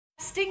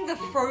Testing the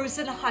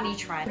frozen honey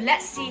trend.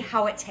 Let's see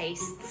how it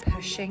tastes.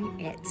 Pushing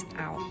it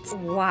out.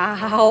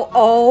 Wow.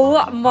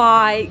 Oh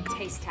my.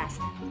 Taste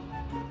test.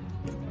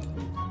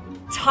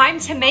 Time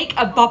to make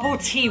a bubble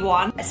tea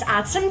one. Let's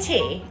add some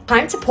tea.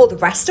 Time to pour the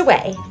rest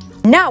away.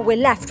 Now we're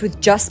left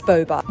with just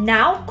boba.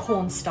 Now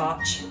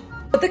cornstarch.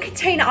 Put the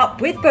container up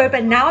with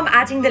boba. Now I'm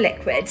adding the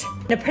liquid.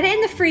 I'm gonna put it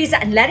in the freezer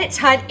and let it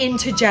turn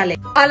into jelly.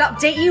 I'll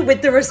update you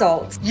with the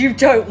results. You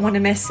don't want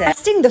to miss it.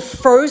 Testing the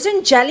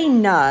frozen jelly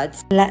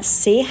nerds. Let's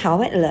see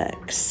how it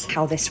looks.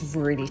 How this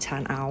really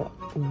turned out.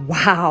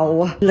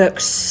 Wow.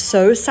 Looks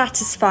so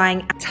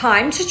satisfying.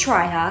 Time to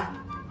try her.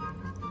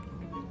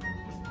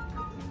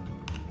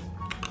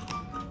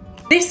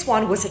 This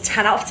one was a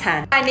 10 out of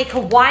 10. I make a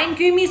wine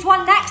gummies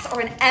one next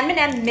or an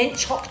M&M mint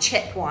choc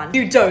chip one.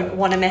 You don't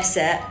want to miss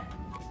it.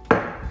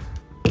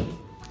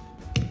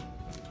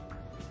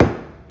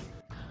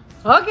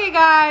 Okay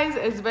guys,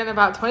 it's been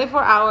about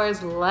 24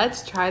 hours.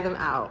 Let's try them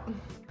out.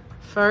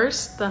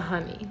 First, the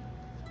honey.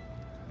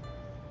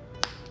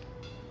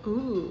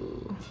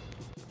 Ooh.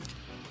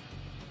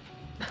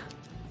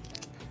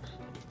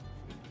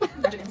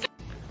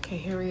 Okay,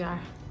 here we are.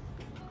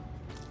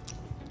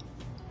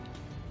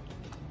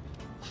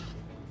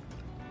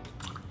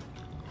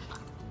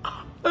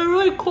 It's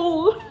really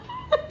cold.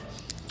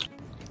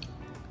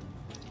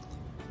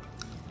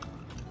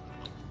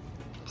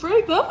 It's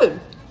really good.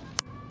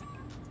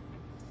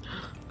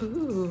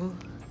 Ooh.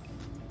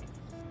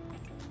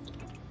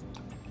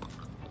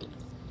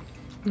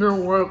 Your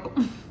work.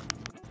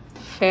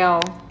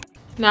 Fail.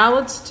 Now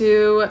let's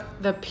do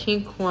the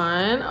pink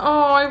one.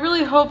 Oh, I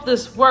really hope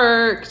this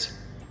worked.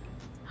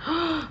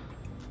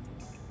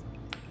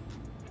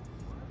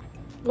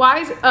 Why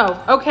is it?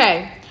 Oh,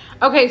 okay.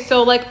 Okay,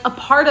 so like a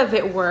part of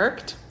it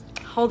worked.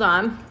 Hold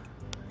on.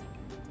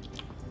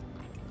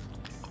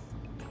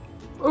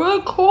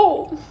 Really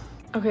cool.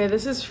 Okay,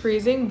 this is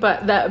freezing,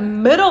 but the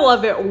middle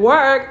of it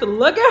worked.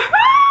 Look at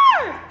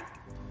her!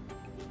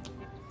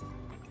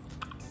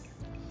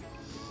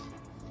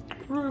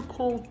 Really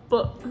cold,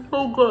 but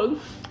so good.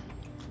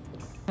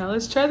 Now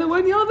let's try the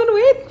one y'all been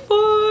waiting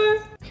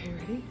for. Okay,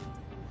 ready?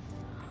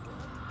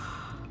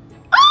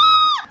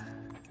 Ah!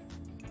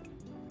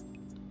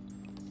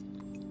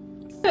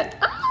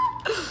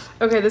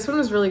 Okay, this one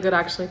was really good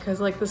actually,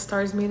 because like the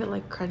stars made it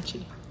like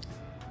crunchy.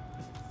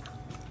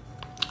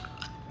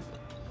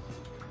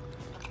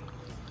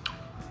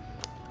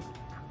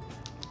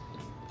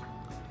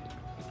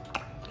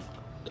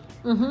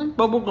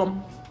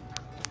 Bubblegum.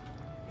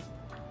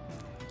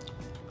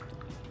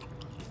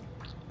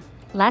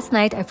 Last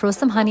night, I froze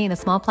some honey in a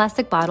small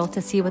plastic bottle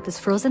to see what this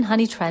frozen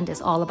honey trend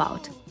is all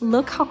about.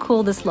 Look how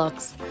cool this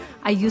looks.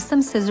 I used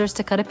some scissors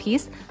to cut a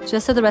piece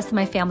just so the rest of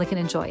my family can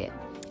enjoy it.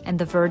 And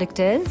the verdict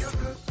is...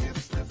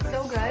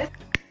 So good.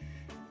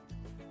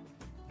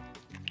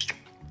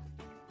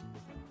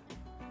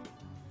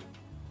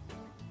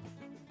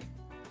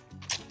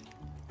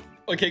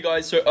 Okay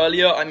guys, so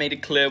earlier I made a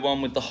clear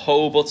one with the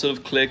whole bottle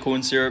of clear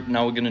corn syrup.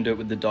 Now we're gonna do it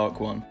with the dark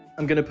one.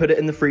 I'm gonna put it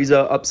in the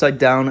freezer upside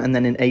down and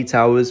then in 8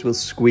 hours we'll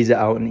squeeze it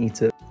out and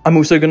eat it. I'm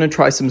also gonna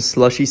try some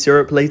slushy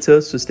syrup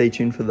later, so stay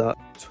tuned for that.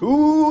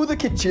 To the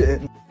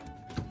kitchen.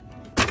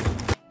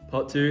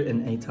 Part 2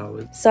 in 8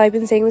 hours. So I've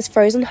been seeing this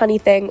frozen honey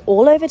thing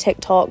all over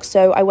TikTok,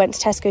 so I went to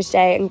Tesco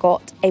today and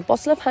got a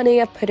bottle of honey.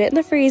 I've put it in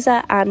the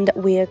freezer and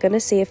we are gonna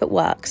see if it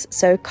works.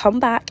 So come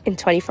back in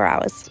 24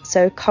 hours.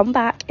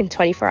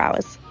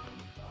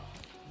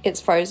 It's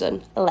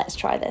frozen. Let's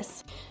try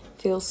this.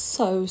 Feels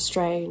so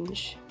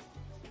strange.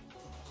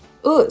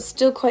 Oh, it's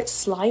still quite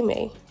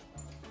slimy.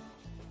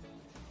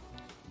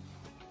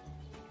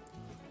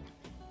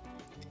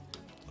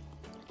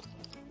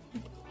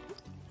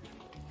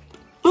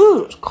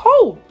 It's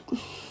cold.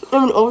 I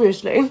mean,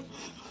 obviously.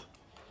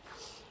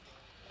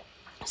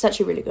 It's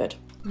actually really good.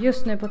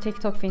 Just nu på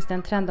TikTok finns det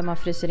en trend där man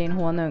fryser in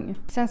honung.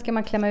 Sen ska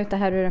man klämma ut det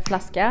här ur en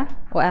flaska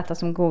och äta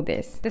som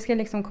godis. Det ska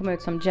liksom komma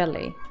ut som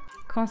jelly.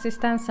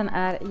 Konsistensen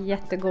är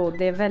jättegod.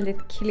 Det är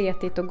väldigt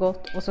kletigt och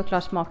gott och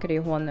såklart smakar det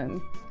ju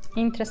honung.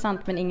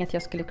 Intressant men inget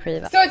jag skulle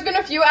crave. So it's been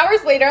a few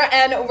hours later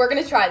and we're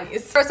gonna try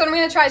these. First one I'm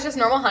gonna try is just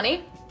normal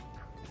honey.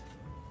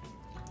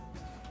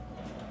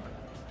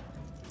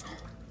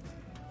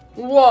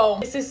 Whoa,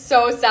 this is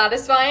so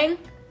satisfying.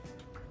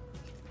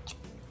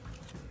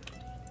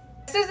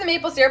 This is the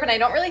maple syrup and I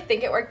don't really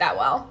think it worked that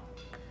well.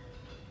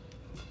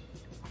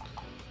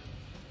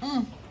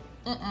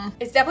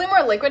 It's definitely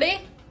more liquidy.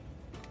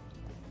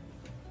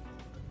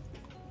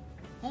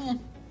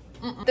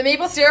 The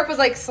maple syrup was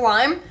like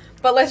slime,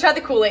 but let's try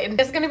the Kool-Aid.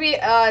 It's gonna be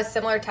a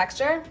similar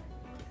texture.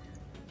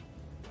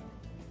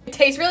 It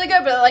tastes really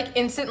good, but it like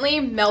instantly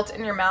melts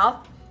in your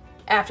mouth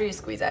after you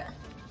squeeze it.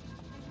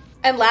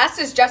 And last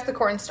is just the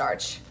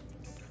cornstarch.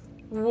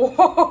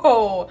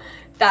 Whoa,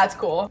 that's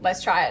cool.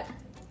 Let's try it.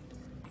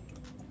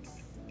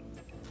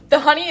 The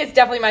honey is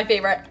definitely my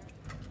favorite.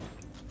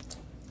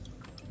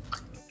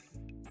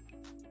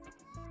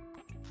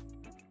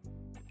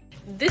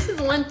 This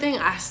is one thing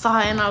I saw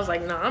and I was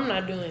like, no, I'm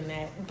not doing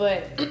that.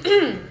 But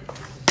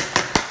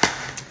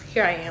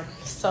here I am.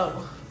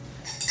 So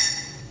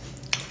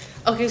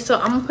Okay, so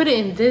I'm gonna put it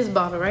in this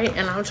bottle, right?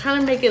 And I'm trying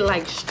to make it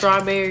like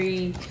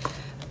strawberry,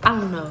 I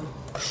don't know,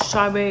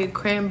 strawberry,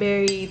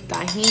 cranberry,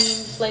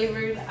 tahini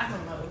flavored. I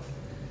don't know.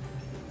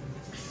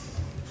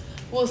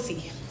 We'll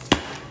see.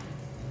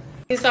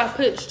 Okay, so I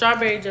put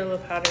strawberry jello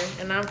powder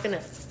and I'm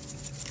gonna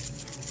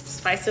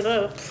spice it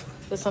up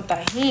with some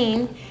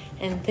tahini.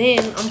 And then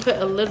I'm gonna put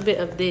a little bit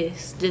of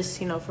this,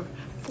 just, you know, for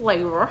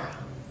flavor.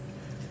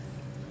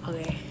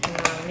 Okay, and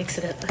then I'll mix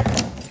it up.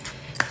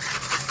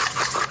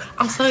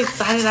 I'm so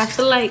excited. I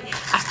feel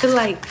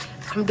like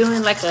I'm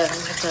doing like a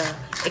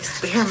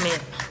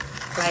experiment.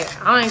 Like,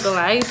 I ain't gonna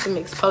lie, I used to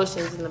mix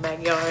potions in the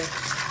backyard.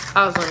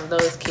 I was one of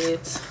those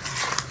kids.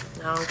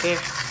 I don't care.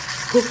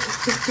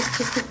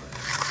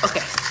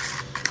 Okay.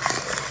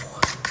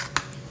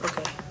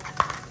 Okay.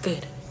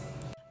 Good.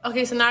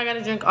 Okay, so now I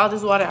gotta drink all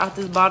this water out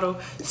this bottle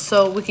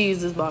so we can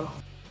use this bottle.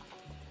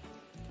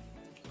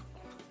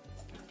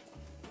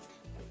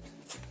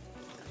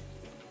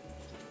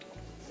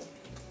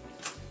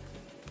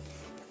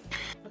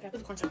 Okay, I put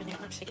the corn syrup in there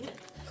and I'm shaking it.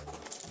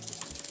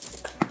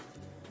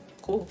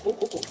 Cool.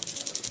 Okay,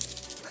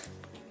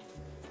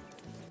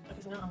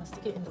 so now I'm gonna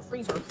stick it in the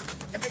freezer.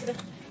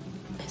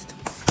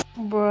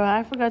 Bro,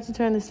 I forgot to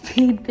turn the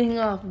speed thing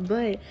off,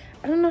 but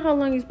I don't know how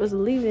long you're supposed to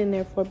leave it in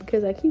there for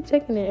because I keep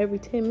checking it every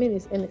 10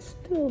 minutes and it's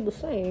still the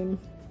same.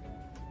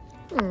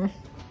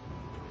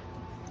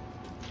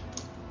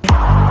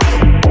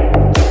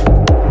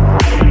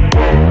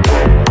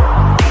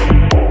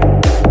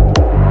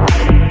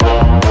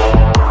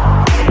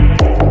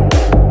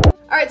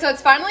 Alright, so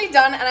it's finally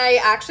done and I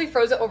actually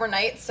froze it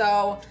overnight,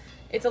 so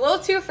it's a little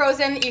too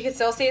frozen. You can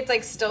still see it's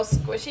like still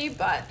squishy,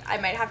 but I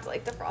might have to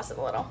like defrost it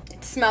a little.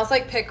 It smells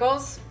like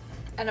pickles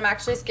and I'm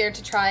actually scared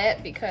to try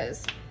it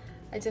because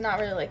I did not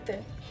really like the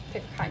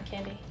pickle cotton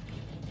candy.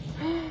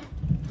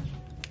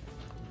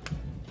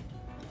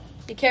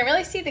 You can't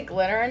really see the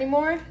glitter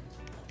anymore,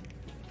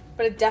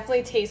 but it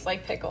definitely tastes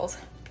like pickles.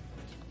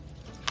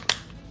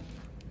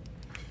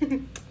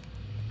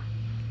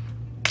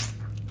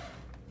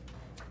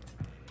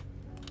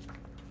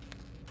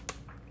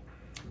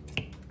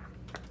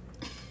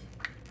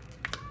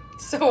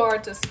 So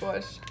hard to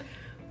squish.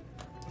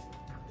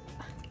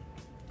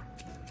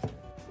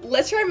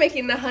 Let's try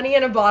making the honey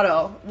in a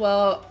bottle.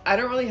 Well, I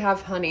don't really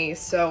have honey,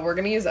 so we're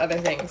gonna use other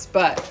things,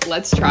 but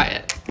let's try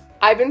it.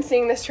 I've been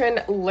seeing this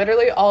trend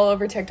literally all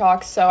over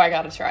TikTok, so I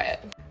gotta try it.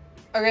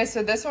 Okay,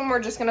 so this one we're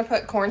just gonna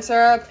put corn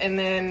syrup and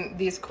then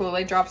these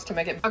Kool-Aid drops to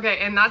make it. Okay,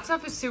 and that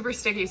stuff is super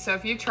sticky, so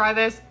if you try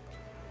this,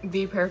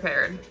 be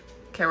prepared.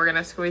 Okay, we're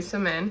gonna squeeze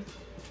some in.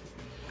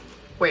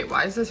 Wait,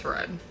 why is this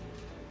red?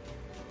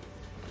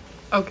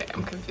 Okay,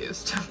 I'm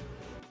confused.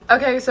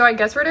 Okay, so I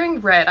guess we're doing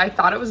red. I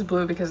thought it was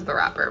blue because of the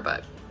wrapper,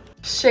 but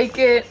shake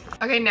it.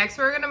 Okay, next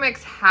we're gonna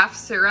mix half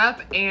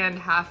syrup and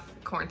half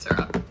corn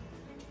syrup.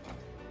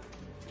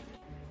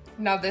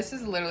 Now this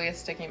is literally a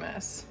sticky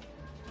mess.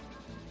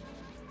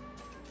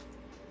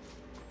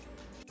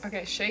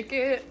 Okay, shake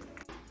it.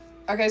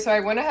 Okay, so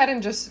I went ahead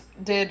and just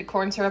did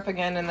corn syrup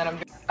again and then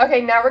okay,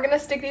 now we're gonna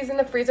stick these in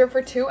the freezer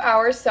for 2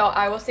 hours, so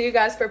I will see you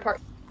guys for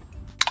part